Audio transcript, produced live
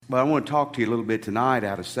But I want to talk to you a little bit tonight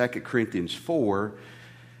out of 2 Corinthians 4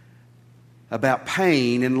 about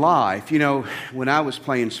pain in life. You know, when I was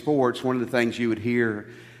playing sports, one of the things you would hear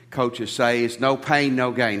coaches say is no pain,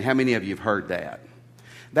 no gain. How many of you have heard that?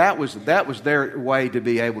 That was their way to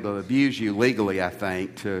be able to abuse you legally, I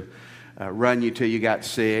think, to run you till you got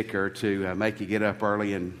sick or to make you get up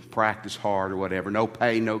early and practice hard or whatever. No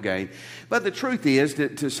pain, no gain. But the truth is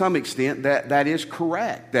that to some extent that is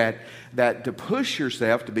correct, that to push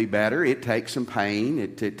yourself to be better, it takes some pain,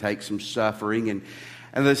 it takes some suffering. And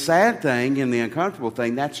the sad thing and the uncomfortable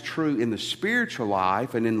thing, that's true in the spiritual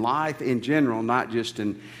life and in life in general, not just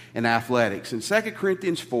in athletics. In 2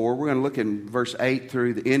 Corinthians 4, we're going to look in verse 8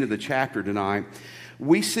 through the end of the chapter tonight.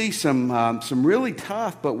 We see some really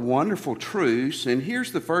tough but wonderful truths. And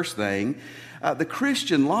here's the first thing. The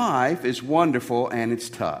Christian life is wonderful and it's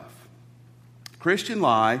tough. Christian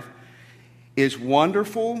life is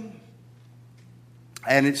wonderful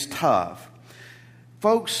and it's tough.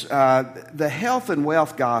 Folks, the health and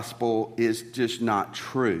wealth gospel is just not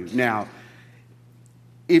true. Now,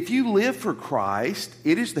 if you live for Christ,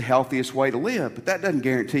 it is the healthiest way to live, but that doesn't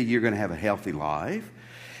guarantee you're going to have a healthy life.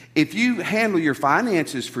 If you handle your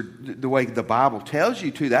finances for the way the Bible tells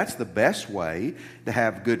you to, that's the best way to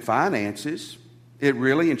have good finances. It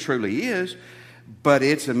really and truly is, but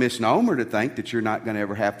it's a misnomer to think that you're not going to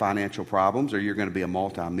ever have financial problems or you're going to be a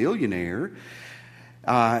multimillionaire.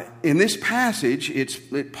 In this passage,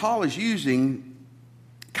 Paul is using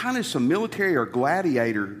kind of some military or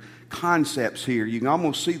gladiator concepts here. You can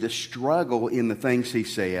almost see the struggle in the things he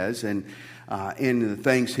says and in the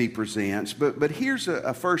things he presents. But here's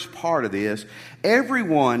a first part of this.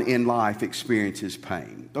 Everyone in life experiences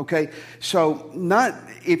pain. Okay? So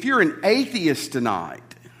if you're an atheist tonight,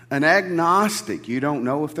 an agnostic, you don't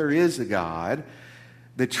know if there is a God,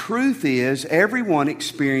 the truth is everyone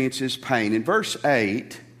experiences pain. In verse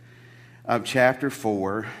 8 of chapter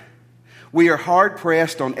 4, we are hard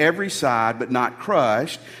pressed on every side but not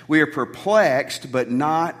crushed. We are perplexed but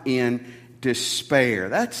not in despair.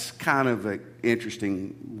 That's kind of an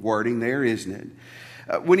interesting wording there, isn't it?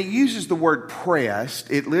 When he uses the word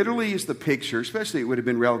pressed, it literally is the picture, especially it would have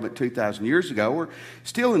been relevant 2,000 years ago. We're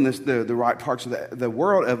still in the right parts of the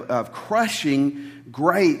world of crushing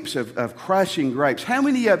grapes, of crushing grapes. How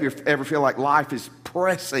many of you ever feel like life is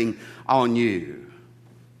pressing on you?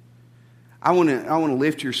 I want to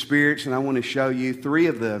lift your spirits, and I want to show you three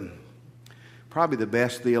of probably the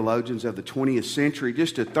best theologians of the 20th century.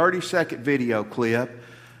 Just a 30-second video clip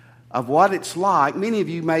of what it's like. Many of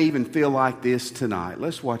you may even feel like this tonight.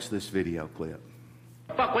 Let's watch this video clip.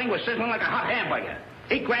 Buckwing was sizzling like a hot hamburger.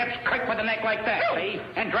 He grabs Kirk by the neck like that, see?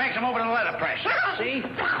 And drags him over to the letterpress, see?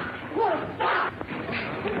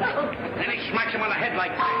 Then he smacks him on the head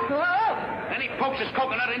like that. Then he pokes his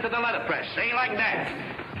coconut into the letterpress, see? Like that.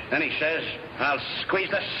 Then he says, I'll squeeze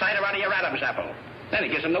the cider out of your Adam's apple. Then he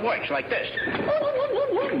gives him the works like this. And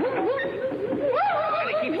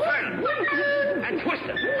he keeps turning and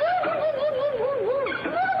twisting.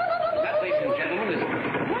 That, ladies and gentlemen, is...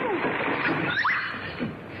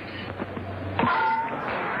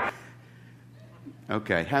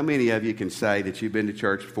 Okay, how many of you can say that you've been to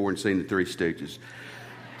church before and seen the Three Stooges?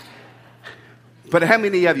 But how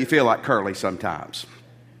many of you feel like Curly sometimes?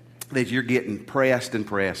 That you're getting pressed and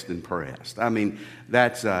pressed and pressed. I mean,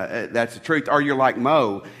 that's the truth. Or you're like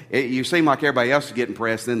Mo. You seem like everybody else is getting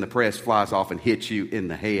pressed, then the press flies off and hits you in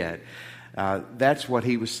the head. That's what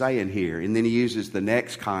he was saying here. And then he uses the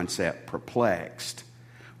next concept, perplexed.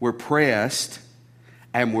 We're pressed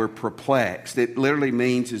and we're perplexed. It literally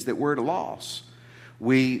means is that we're at a loss.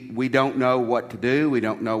 We don't know what to do. We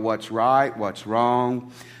don't know what's right, what's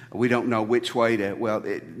wrong. We don't know which way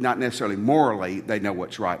to, not necessarily morally, they know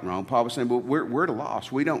what's right and wrong. Paul was saying, but we're at a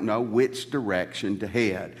loss. We don't know which direction to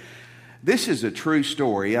head. This is a true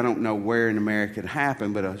story. I don't know where in America it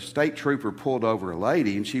happened, but a state trooper pulled over a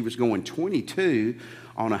lady, and she was going 22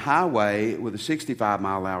 on a highway with a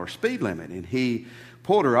 65-mile-an-hour speed limit. And he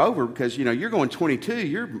pulled her over because, you're going 22,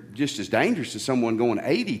 you're just as dangerous as someone going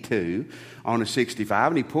 82 on a 65.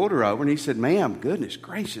 And he pulled her over and he said, ma'am, goodness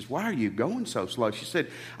gracious, why are you going so slow? She said,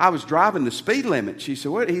 I was driving the speed limit. She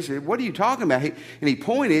said, what? He said, what are you talking about?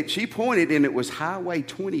 She pointed, and it was Highway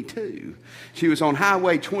 22. She was on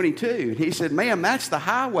Highway 22. And he said, ma'am, that's the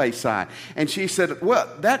highway sign. And she said, well,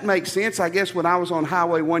 that makes sense. I guess when I was on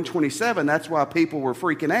Highway 127, that's why people were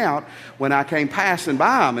freaking out when I came passing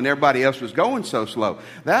by them and everybody else was going so slow.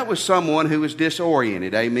 That was someone who was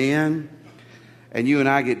disoriented. Amen? And you and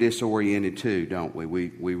I get disoriented too, don't we?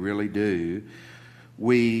 We really do.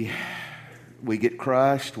 We get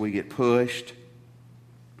crushed. We get pushed.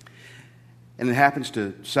 And it happens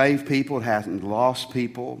to save people. It hasn't lost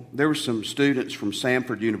people. There were some students from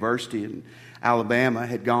Samford University in Alabama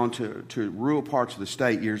had gone to rural parts of the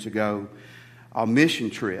state years ago on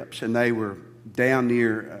mission trips. And they were down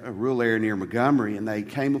near a rural area near Montgomery. And they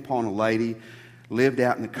came upon a lady, lived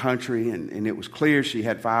out in the country. And it was clear she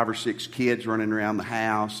had 5 or 6 kids running around the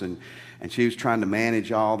house. And she was trying to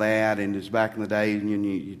manage all that. And it was back in the day,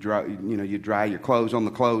 you dry your clothes on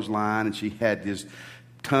the clothesline. And she had this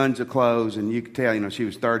tons of clothes, and you could tell, she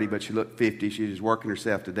was 30, but she looked 50. She was working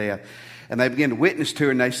herself to death. And they began to witness to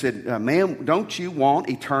her, and they said, ma'am, don't you want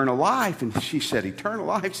eternal life? And she said, eternal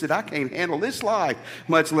life? She said, I can't handle this life,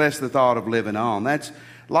 much less the thought of living on.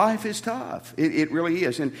 Life is tough. It really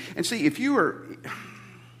is. And see, if you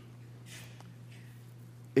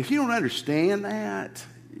don't understand that,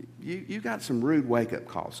 you got some rude wake-up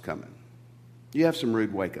calls coming. You have some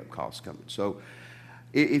rude wake-up calls coming. So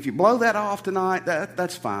if you blow that off tonight,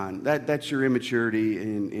 that's fine. That's your immaturity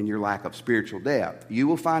and your lack of spiritual depth. You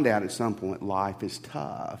will find out at some point life is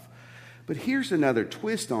tough. But here's another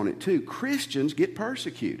twist on it too. Christians get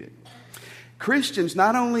persecuted. Christians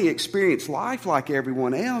not only experience life like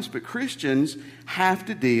everyone else, but Christians have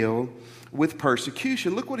to deal with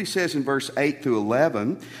persecution. Look what he says in verse 8 through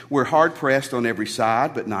 11. We're hard pressed on every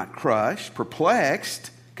side, but not crushed,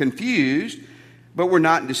 perplexed, confused, but we're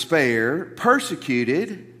not in despair,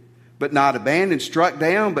 persecuted, but not abandoned, struck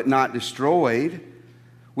down, but not destroyed.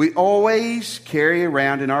 We always carry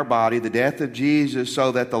around in our body the death of Jesus,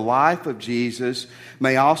 so that the life of Jesus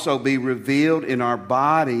may also be revealed in our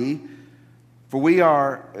body. For we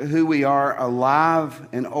are who we are, alive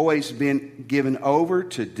and always been given over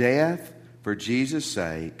to death for Jesus'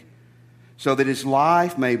 sake, so that his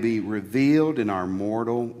life may be revealed in our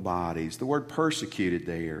mortal bodies. The word persecuted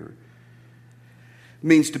there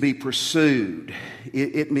means to be pursued.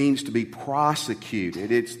 It means to be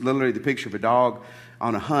prosecuted. It's literally the picture of a dog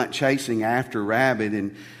on a hunt chasing after a rabbit.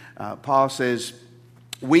 And Paul says,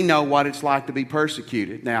 we know what it's like to be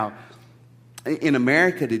persecuted. Now, in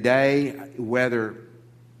America today, whether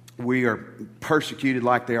we are persecuted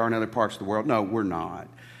like they are in other parts of the world, no, we're not.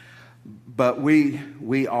 But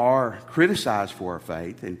we are criticized for our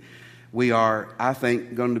faith, and we are, I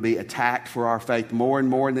think, going to be attacked for our faith more and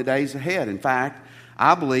more in the days ahead. In fact,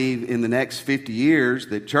 I believe in the next 50 years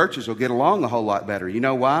that churches will get along a whole lot better. You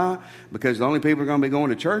know why? Because the only people who are going to be going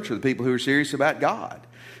to church are the people who are serious about God.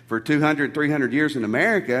 For 200, 300 years in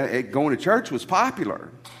America, going to church was popular.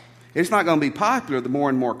 It's not going to be popular the more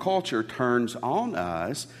and more culture turns on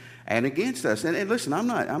us and against us. And listen, I'm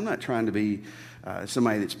not trying to be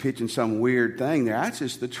somebody that's pitching some weird thing there. That's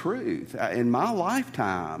just the truth. In my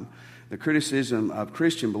lifetime, the criticism of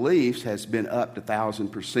Christian beliefs has been up to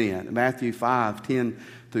 1,000%. Matthew 5:10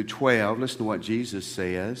 through 12, listen to what Jesus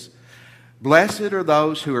says. Blessed are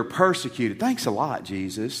those who are persecuted. Thanks a lot,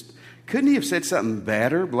 Jesus. Couldn't he have said something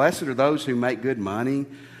better? Blessed are those who make good money.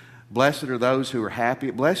 Blessed are those who are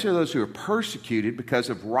happy. Blessed are those who are persecuted because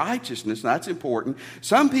of righteousness. That's important.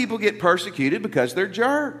 Some people get persecuted because they're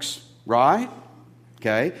jerks, right?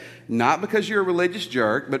 Okay? Not because you're a religious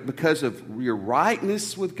jerk, but because of your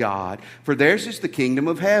rightness with God. For theirs is the kingdom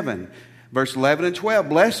of heaven. Verse 11 and 12,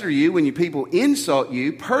 blessed are you when you people insult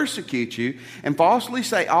you, persecute you, and falsely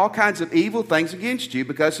say all kinds of evil things against you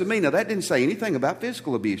because of me. Now, that didn't say anything about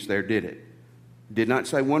physical abuse there, did it? Did not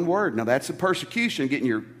say one word. Now, that's a persecution, getting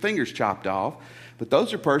your fingers chopped off. But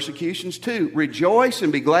those are persecutions too. Rejoice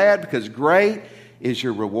and be glad, because great is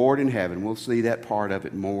your reward in heaven. We'll see that part of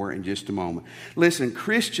it more in just a moment. Listen,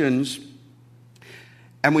 Christians,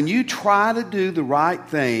 and when you try to do the right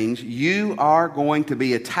things, you are going to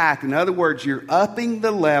be attacked. In other words, you're upping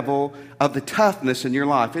the level of the toughness in your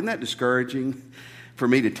life. Isn't that discouraging for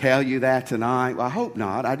me to tell you that tonight? Well, I hope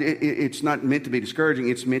not. It's not meant to be discouraging.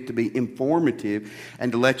 It's meant to be informative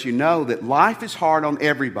and to let you know that life is hard on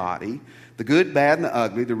everybody. The good, bad, and the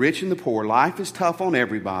ugly, the rich and the poor. Life is tough on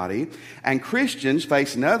everybody. And Christians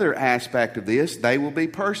face another aspect of this. They will be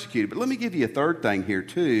persecuted. But let me give you a third thing here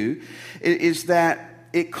too, is that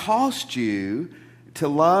it costs you to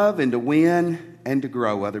love and to win and to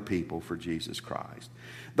grow other people for Jesus Christ.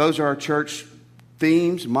 Those are our church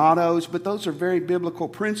themes, mottos, but those are very biblical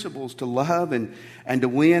principles to love and to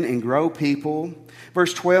win and grow people.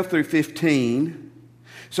 Verse 12 through 15.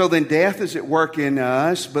 So then death is at work in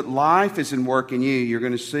us, but life is in work in you. You're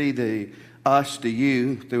going to see the us to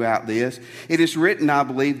you throughout this. It is written, I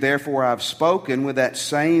believe, therefore I've spoken. With that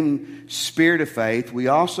same spirit of faith, we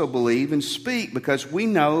also believe and speak, because we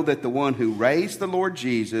know that the one who raised the Lord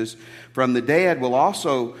Jesus from the dead will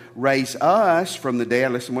also raise us from the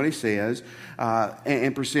dead. Listen to what he says.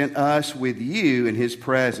 And present us with you in his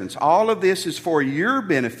presence. All of this is for your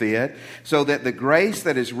benefit, so that the grace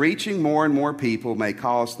that is reaching more and more people may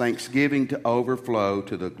cause thanksgiving to overflow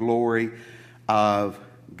to the glory of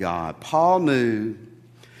God. Paul knew,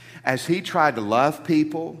 as he tried to love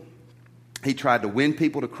people, he tried to win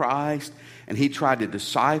people to Christ, and he tried to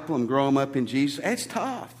disciple them, grow them up in Jesus. It's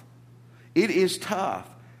tough. It is tough.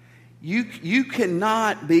 You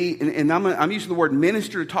cannot be, and I'm using the word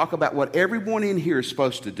minister to talk about what everyone in here is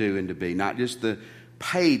supposed to do and to be, not just the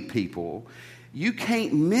paid people. You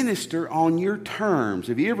can't minister on your terms.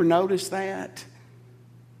 Have you ever noticed that?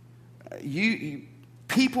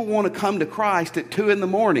 People want to come to Christ at 2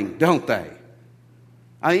 a.m, don't they?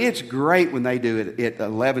 I mean, it's great when they do it at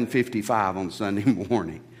 11:55 on Sunday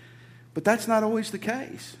morning. But that's not always the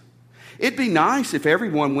case. It'd be nice if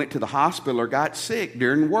everyone went to the hospital or got sick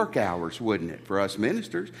during work hours, wouldn't it, for us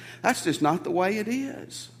ministers? That's just not the way it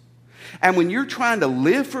is. And when you're trying to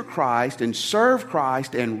live for Christ and serve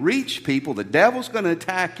Christ and reach people, the devil's going to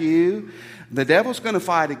attack you. The devil's going to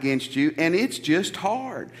fight against you, and it's just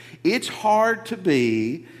hard. It's hard to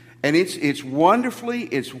be, and it's wonderfully,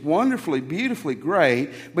 beautifully great,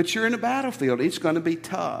 but you're in a battlefield. It's going to be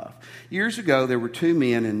tough. Years ago, there were two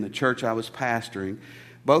men in the church I was pastoring.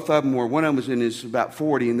 Both of them were, one of them was in his about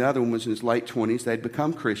 40, and the other one was in his late 20s. They'd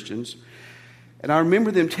become Christians. And I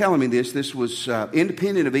remember them telling me this. This was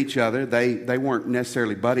independent of each other. They weren't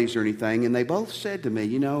necessarily buddies or anything. And they both said to me,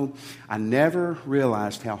 you know, I never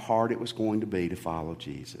realized how hard it was going to be to follow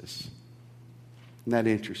Jesus. Isn't that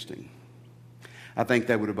interesting? I think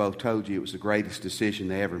they would have both told you it was the greatest decision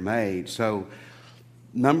they ever made. So,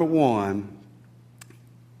 number one,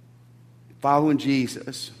 following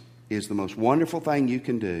Jesus is the most wonderful thing you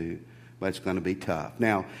can do, but it's going to be tough.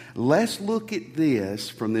 Now, let's look at this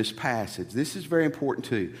from this passage. This is very important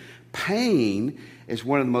too. Pain is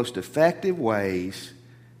one of the most effective ways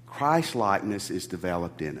Christ-likeness is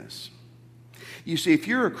developed in us. You see, if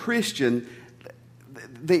you're a Christian,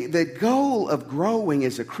 the goal of growing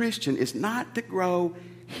as a Christian is not to grow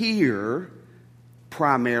here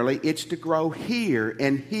primarily. It's to grow here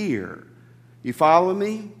and here. You follow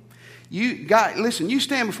me? Listen, you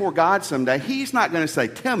stand before God someday. He's not going to say,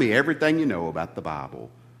 tell me everything you know about the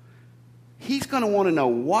Bible. He's going to want to know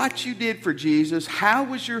what you did for Jesus, how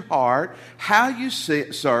was your heart, how you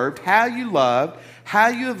served, how you loved, how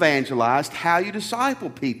you evangelized, how you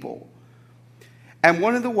discipled people. And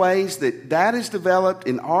one of the ways that is developed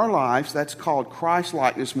in our lives, that's called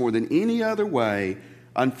Christ-likeness more than any other way,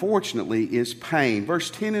 unfortunately, is pain.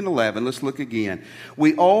 Verse 10 and 11, let's look again.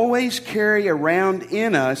 We always carry around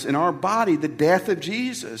in us, in our body, the death of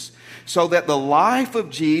Jesus, so that the life of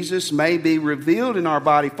Jesus may be revealed in our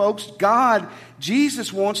body. Folks,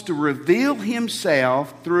 Jesus wants to reveal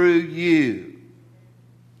himself through you.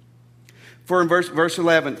 For in verse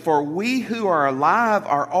 11, for we who are alive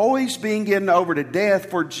are always being given over to death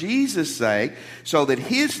for Jesus' sake, so that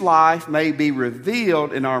his life may be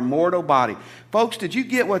revealed in our mortal body. Folks, did you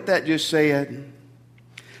get what that just said?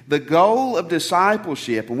 The goal of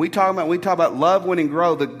discipleship, when we talk about love, win, and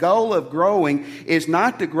grow, the goal of growing is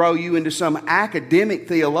not to grow you into some academic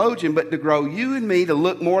theologian, but to grow you and me to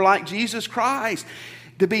look more like Jesus Christ.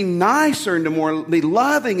 To be nicer and to be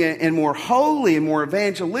loving and more holy and more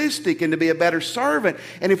evangelistic and to be a better servant.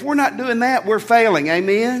 And if we're not doing that, we're failing.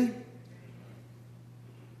 Amen?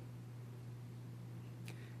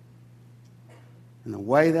 And the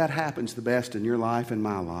way that happens the best in your life and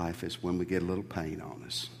my life is when we get a little pain on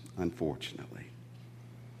us, unfortunately.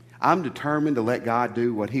 I'm determined to let God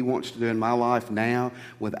do what he wants to do in my life now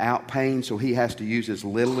without pain, so he has to use as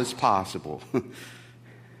little as possible.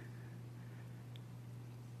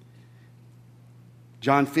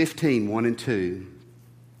 John 15, 1 and 2.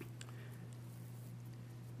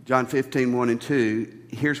 John 15, 1 and 2,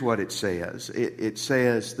 here's what it says. It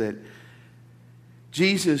says that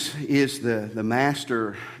Jesus is the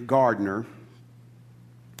master gardener,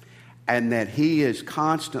 and that he is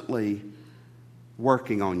constantly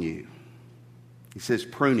working on you. He says,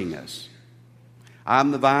 pruning us. I'm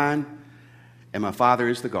the vine, and my Father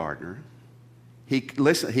is the gardener. He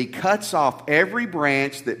cuts off every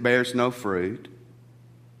branch that bears no fruit.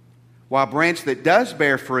 While a branch that does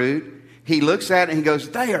bear fruit, he looks at it and he goes,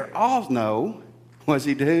 they are all, no. What does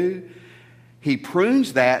he do? He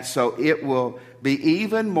prunes that so it will be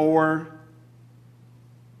even more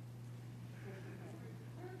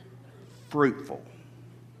fruitful.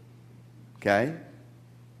 Okay?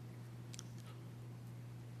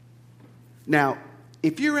 Now,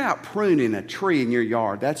 if you're out pruning a tree in your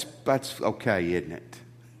yard, that's okay, isn't it?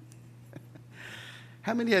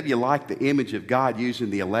 How many of you like the image of God using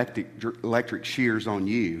the electric shears on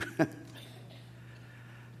you?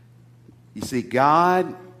 You see,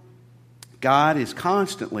 God is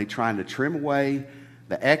constantly trying to trim away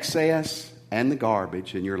the excess and the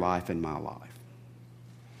garbage in your life and my life.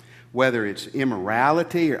 Whether it's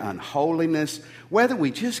immorality or unholiness, whether we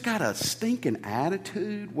just got a stinking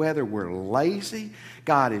attitude, whether we're lazy,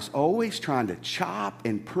 God is always trying to chop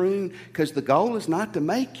and prune, because the goal is not to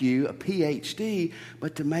make you a PhD,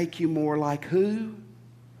 but to make you more like who?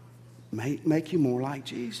 Make you more like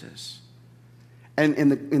Jesus. And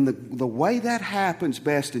the way that happens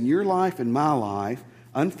best in your life and my life,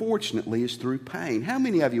 unfortunately, is through pain. How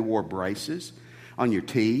many of you wore braces on your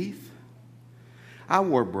teeth? I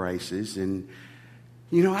wore braces, and,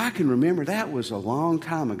 I can remember that was a long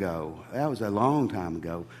time ago.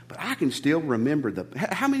 But I can still remember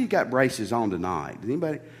how many got braces on tonight?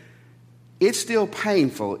 Anybody? It's still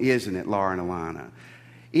painful, isn't it, Laura and Alana?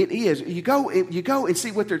 It is. You go and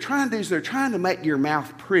see what they're trying to do is they're trying to make your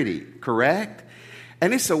mouth pretty, correct?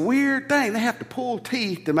 And it's a weird thing. They have to pull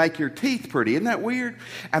teeth to make your teeth pretty. Isn't that weird?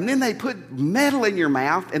 And then they put metal in your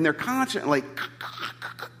mouth, and they're constantly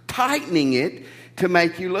tightening it to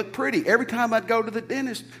make you look pretty. Every time I'd go to the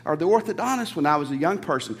dentist or the orthodontist when I was a young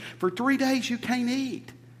person, for 3 days you can't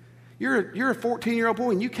eat. You're a 14-year-old boy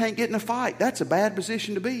and you can't get in a fight. That's a bad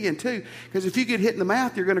position to be in too. Because if you get hit in the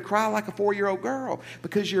mouth, you're going to cry like a 4-year-old girl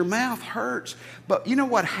because your mouth hurts. But you know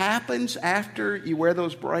what happens after you wear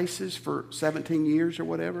those braces for 17 years or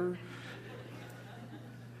whatever?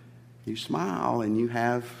 You smile and you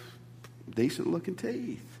have decent looking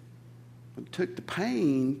teeth. It took the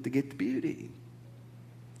pain to get the beauty.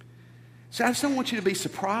 So I just don't want you to be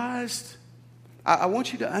surprised. I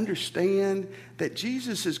want you to understand that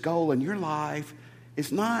Jesus' goal in your life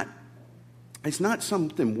is not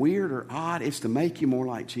something weird or odd. It's to make you more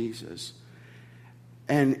like Jesus.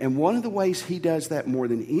 And one of the ways he does that more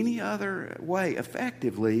than any other way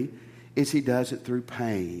effectively is he does it through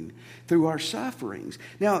pain, through our sufferings.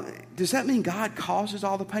 Now, does that mean God causes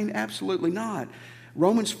all the pain? Absolutely not.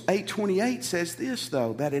 Romans 8:28 says this,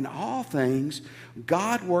 though, that in all things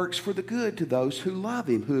God works for the good to those who love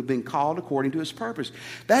him, who have been called according to his purpose.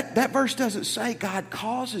 That verse doesn't say God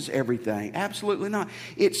causes everything. Absolutely not.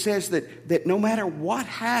 It says that no matter what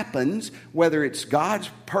happens, whether it's God's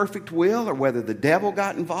perfect will or whether the devil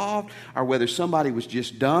got involved or whether somebody was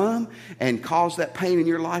just dumb and caused that pain in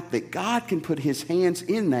your life, that God can put his hands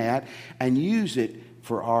in that and use it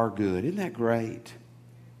for our good. Isn't that great?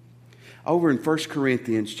 Over in 1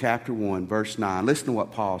 Corinthians chapter 1, verse 9, listen to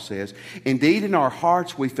what Paul says. Indeed, in our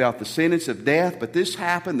hearts we felt the sentence of death, but this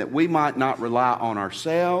happened that we might not rely on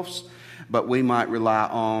ourselves, but we might rely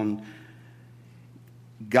on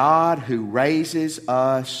God who raises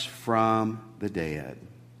us from the dead.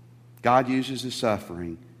 God uses the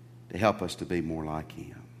suffering to help us to be more like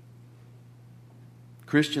him.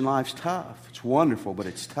 Christian life's tough. It's wonderful, but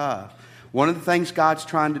it's tough. One of the things God's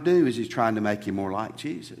trying to do is he's trying to make you more like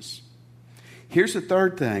Jesus. Here's the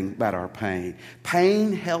third thing about our pain.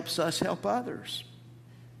 Pain helps us help others.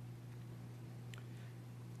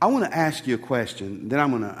 I want to ask you a question. Then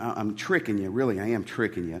I'm tricking you. Really, I am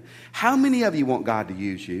tricking you. How many of you want God to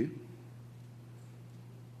use you?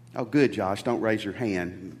 Oh, good, Josh. Don't raise your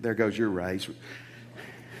hand. There goes your raise.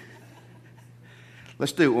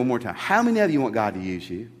 Let's do it one more time. How many of you want God to use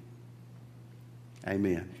you?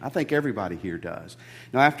 Amen. I think everybody here does.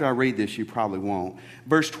 Now, after I read this, you probably won't.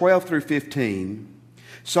 Verse 12 through 15.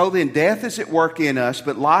 So then death is at work in us,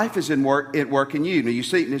 but life is at work in you. Now, you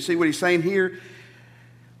see what he's saying here?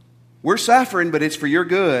 We're suffering, but it's for your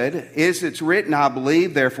good. As it's written, I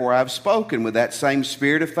believe, therefore I've spoken. With that same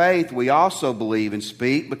spirit of faith, we also believe and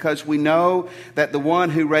speak, because we know that the one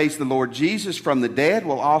who raised the Lord Jesus from the dead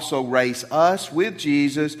will also raise us with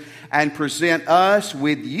Jesus and present us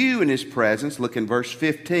with you in his presence. Look in verse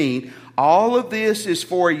 15. All of this is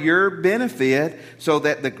for your benefit, so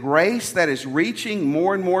that the grace that is reaching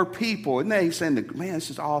more and more people, and he's saying, man, this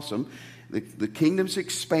is awesome. The kingdom's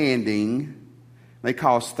expanding. May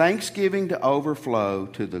cause thanksgiving to overflow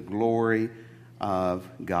to the glory of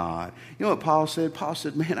God. You know what Paul said? Paul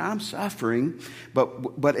said, man, I'm suffering,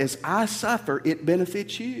 but as I suffer, it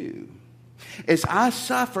benefits you. As I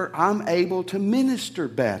suffer, I'm able to minister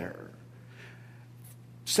better.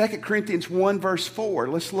 2 Corinthians 1 verse 4,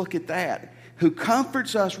 let's look at that. Who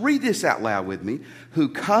comforts us, read this out loud with me, who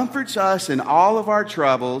comforts us in all of our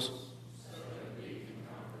troubles,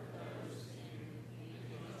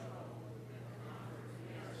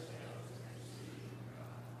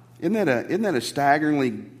 Isn't that a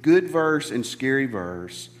staggeringly good verse and scary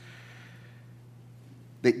verse?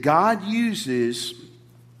 That God uses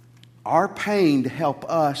our pain to help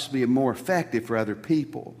us be more effective for other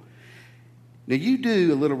people. Now, you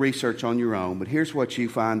do a little research on your own, but here's what you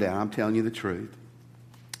find out. I'm telling you the truth.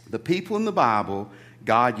 The people in the Bible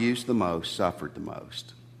God used the most suffered the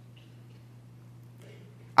most.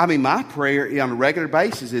 I mean, my prayer on a regular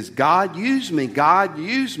basis is, God, use me, God,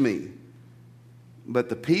 use me. But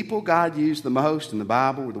the people God used the most in the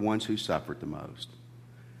Bible were the ones who suffered the most.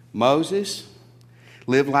 Moses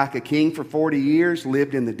lived like a king for 40 years,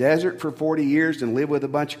 lived in the desert for 40 years, and lived with a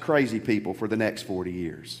bunch of crazy people for the next 40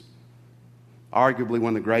 years. Arguably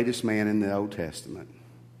one of the greatest men in the Old Testament.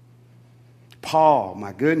 Paul,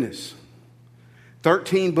 my goodness.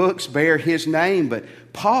 13 books bear his name, but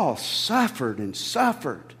Paul suffered and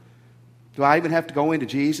suffered. Do I even have to go into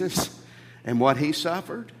Jesus and what he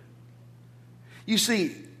suffered? You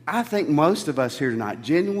see, I think most of us here tonight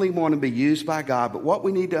genuinely want to be used by God, but what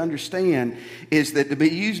we need to understand is that to be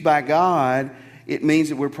used by God, it means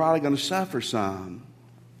that we're probably going to suffer some.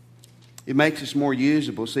 It makes us more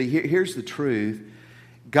usable. See, here's the truth.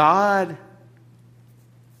 God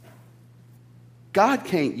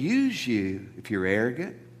can't use you if you're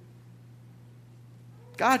arrogant.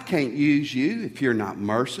 God can't use you if you're not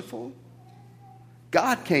merciful.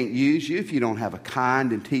 God can't use you if you don't have a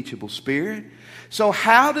kind and teachable spirit. So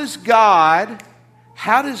how does God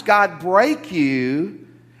break you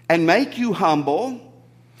and make you humble,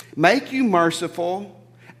 make you merciful,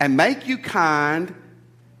 and make you kind,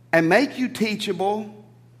 and make you teachable?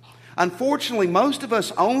 Unfortunately, most of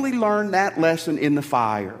us only learn that lesson in the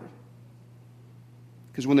fire.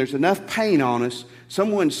 Because when there's enough pain on us,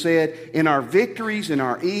 someone said, in our victories, in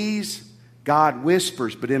our ease, God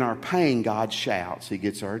whispers, but in our pain, God shouts. He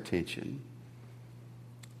gets our attention.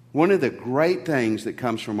 One of the great things that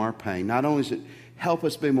comes from our pain, not only does it help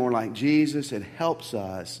us be more like Jesus, it helps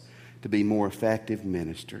us to be more effective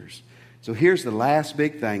ministers. So here's the last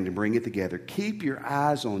big thing to bring it together. Keep your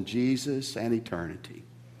eyes on Jesus and eternity.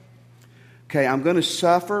 Okay, I'm going to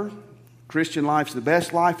suffer. Christian life's the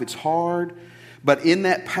best life. It's hard. But in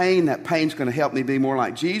that pain's going to help me be more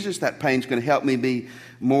like Jesus. That pain's going to help me be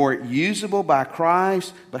more usable by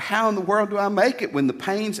Christ. But how in the world do I make it when the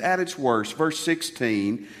pain's at its worst? Verse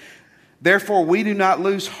 16, therefore we do not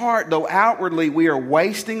lose heart, though outwardly we are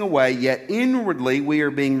wasting away, yet inwardly we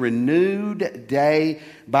are being renewed day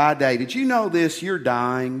by day. Did you know this? You're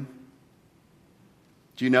dying.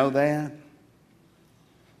 Did you know that?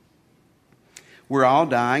 We're all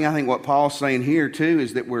dying. I think what Paul's saying here, too,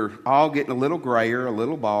 is that we're all getting a little grayer, a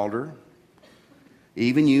little balder.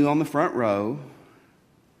 Even you on the front row.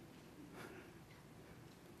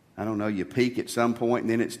 I don't know, you peak at some point and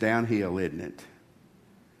then it's downhill, isn't it?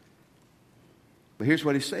 But here's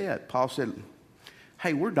what he said. Paul said,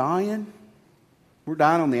 hey, we're dying. We're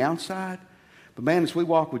dying on the outside. But man, as we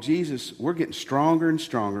walk with Jesus, we're getting stronger and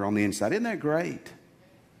stronger on the inside. Isn't that great?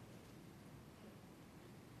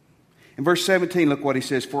 In verse 17, look what he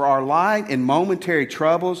says. For our light and momentary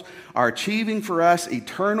troubles are achieving for us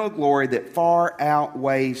eternal glory that far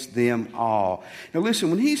outweighs them all. Now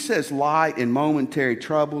listen, when he says light and momentary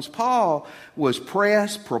troubles, Paul was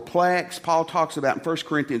pressed, perplexed. Paul talks about in 1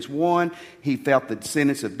 Corinthians 1, he felt the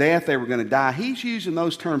sentence of death. They were going to die. He's using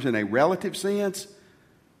those terms in a relative sense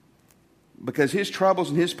because his troubles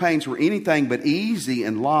and his pains were anything but easy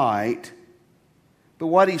and light. But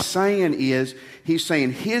what he's saying is, he's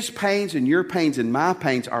saying his pains and your pains and my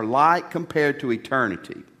pains are light compared to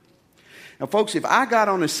eternity. Now, folks, if I got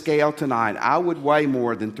on a scale tonight, I would weigh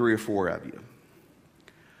more than 3 or 4 of you.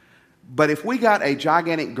 But if we got a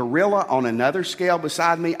gigantic gorilla on another scale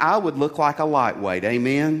beside me, I would look like a lightweight.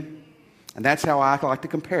 Amen? And that's how I like to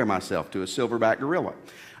compare myself to a silverback gorilla.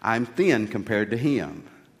 I'm thin compared to him.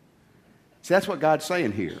 See, that's what God's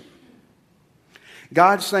saying here.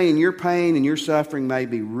 God's saying your pain and your suffering may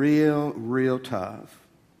be real, real tough.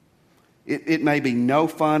 It may be no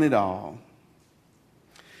fun at all.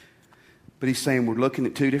 But he's saying we're looking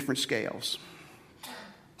at 2 different scales.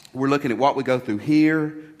 We're looking at what we go through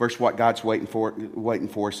here versus what God's waiting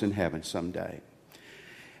for us in heaven someday.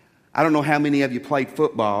 I don't know how many of you played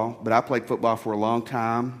football, but I played football for a long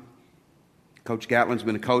time. Coach Gatlin's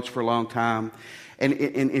been a coach for a long time. And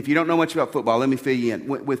if you don't know much about football, let me fill you in.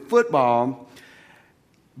 With football,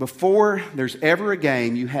 before there's ever a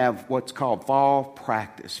game, you have what's called fall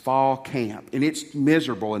practice, fall camp. And it's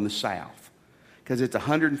miserable in the South because it's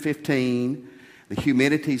 115, the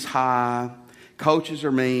humidity's high, coaches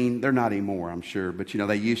are mean. They're not anymore, I'm sure, but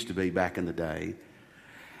they used to be back in the day.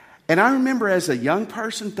 And I remember as a young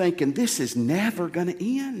person thinking, this is never going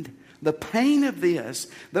to end. The pain of this,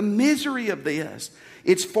 the misery of this.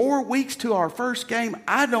 It's 4 weeks to our first game.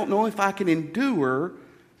 I don't know if I can endure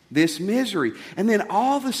this misery. And then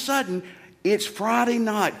all of a sudden, it's Friday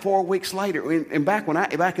night, 4 weeks later. And back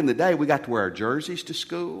in the day, we got to wear our jerseys to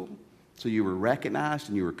school. So you were recognized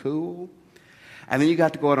and you were cool. And then you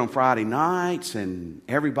got to go out on Friday nights and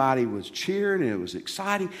everybody was cheering and it was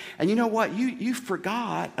exciting. And you know what? You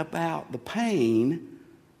forgot about the pain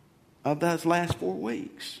of those last 4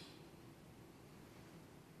 weeks.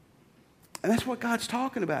 And that's what God's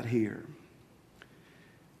talking about here.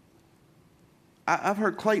 I've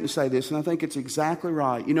heard Clayton say this, and I think it's exactly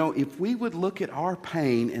right. You know, if we would look at our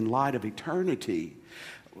pain in light of eternity,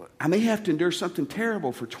 I may have to endure something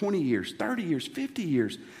terrible for 20 years, 30 years, 50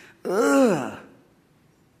 years. Ugh.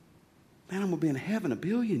 Man, I'm going to be in heaven 1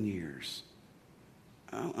 billion years.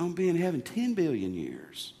 I'm going to be in heaven 10 billion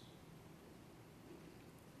years.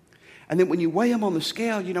 And then when you weigh them on the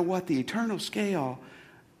scale, you know what? The eternal scale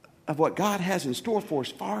of what God has in store for us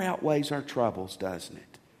far outweighs our troubles, doesn't it?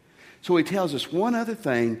 So he tells us one other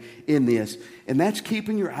thing in this, and that's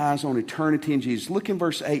keeping your eyes on eternity in Jesus. Look in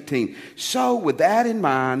verse 18. So with that in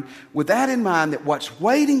mind that what's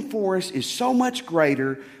waiting for us is so much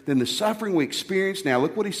greater than the suffering we experience now.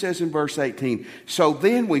 Look what he says in verse 18. So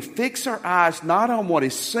then we fix our eyes not on what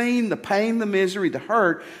is seen, the pain, the misery, the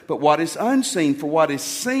hurt, but what is unseen. For what is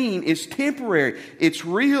seen is temporary. It's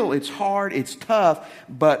real, it's hard, it's tough.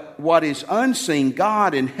 But what is unseen,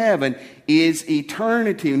 God in heaven, is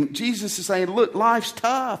eternity. And Jesus is saying, look, life's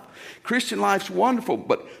tough. Christian life's wonderful,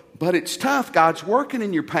 but it's tough. God's working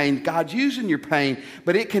in your pain. God's using your pain,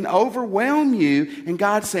 but it can overwhelm you. And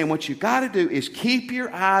God's saying what you've got to do is keep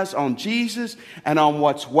your eyes on Jesus and on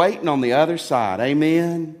what's waiting on the other side.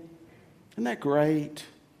 Amen? Isn't that great?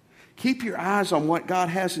 Keep your eyes on what God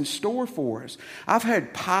has in store for us. I've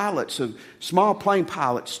had small plane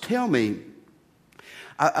pilots tell me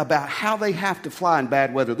about how they have to fly in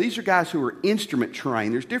bad weather. These are guys who are instrument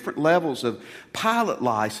trained. There's different levels of pilot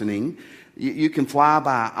licensing. You can fly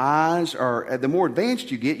by eyes, or the more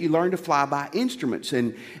advanced you get, you learn to fly by instruments.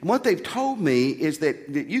 And what they've told me is that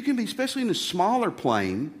you can be, especially in a smaller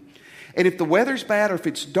plane, and if the weather's bad or if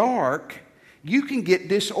it's dark, you can get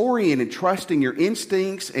disoriented trusting your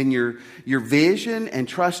instincts and your vision and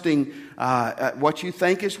trusting what you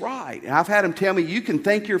think is right. And I've had them tell me you can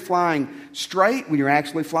think you're flying straight when you're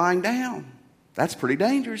actually flying down. That's pretty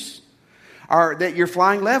dangerous. Or that you're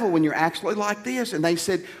flying level when you're actually like this. And they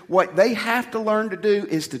said what they have to learn to do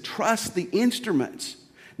is to trust the instruments.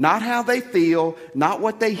 Not how they feel, not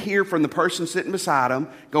what they hear from the person sitting beside them,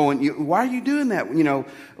 going, why are you doing that? You know,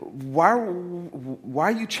 why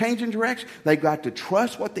are you changing direction? They've got to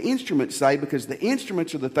trust what the instruments say, because the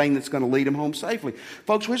instruments are the thing that's going to lead them home safely.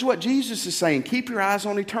 Folks, here's what Jesus is saying. Keep your eyes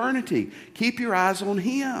on eternity. Keep your eyes on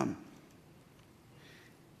Him.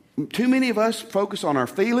 Too many of us focus on our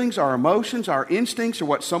feelings, our emotions, our instincts, or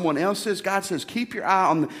what someone else says. God says, keep your eye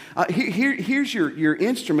on here's your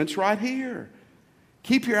instruments right here.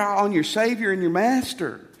 Keep your eye on your Savior and your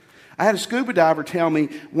Master. I had a scuba diver tell me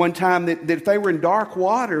one time that if they were in dark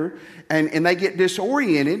water and they get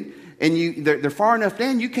disoriented and they're far enough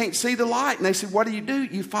down, you can't see the light. And they said, what do?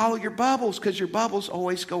 You follow your bubbles, because your bubbles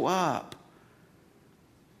always go up.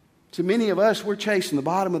 So many of us, we're chasing the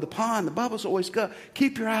bottom of the pond. The bubbles always go.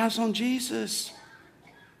 Keep your eyes on Jesus.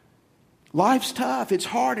 Life's tough. It's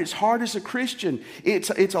hard. It's hard as a Christian. It's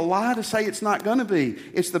a lie to say it's not going to be.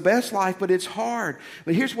 It's the best life, but it's hard.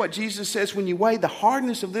 But here's what Jesus says. When you weigh the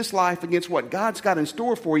hardness of this life against what God's got in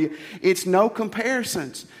store for you, it's no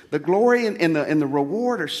comparisons. The glory and the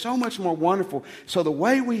reward are so much more wonderful. So the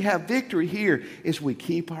way we have victory here is we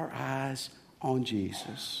keep our eyes on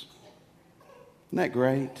Jesus. Isn't that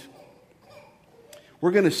great?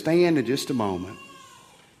 We're going to stand in just a moment.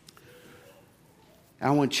 I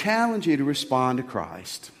want to challenge you to respond to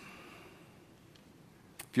Christ.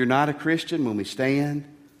 If you're not a Christian, when we stand,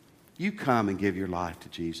 you come and give your life to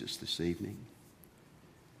Jesus this evening.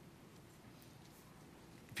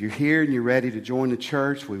 If you're here and you're ready to join the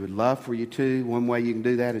church, we would love for you to. One way you can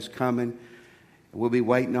do that is coming. We'll be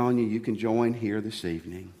waiting on you. You can join here this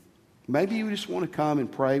evening. Maybe you just want to come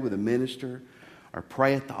and pray with a minister or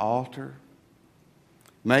pray at the altar.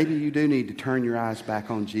 Maybe you do need to turn your eyes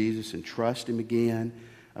back on Jesus and trust Him again,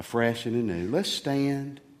 afresh and anew. Let's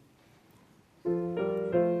stand. We'll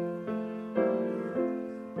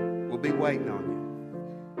be waiting on you.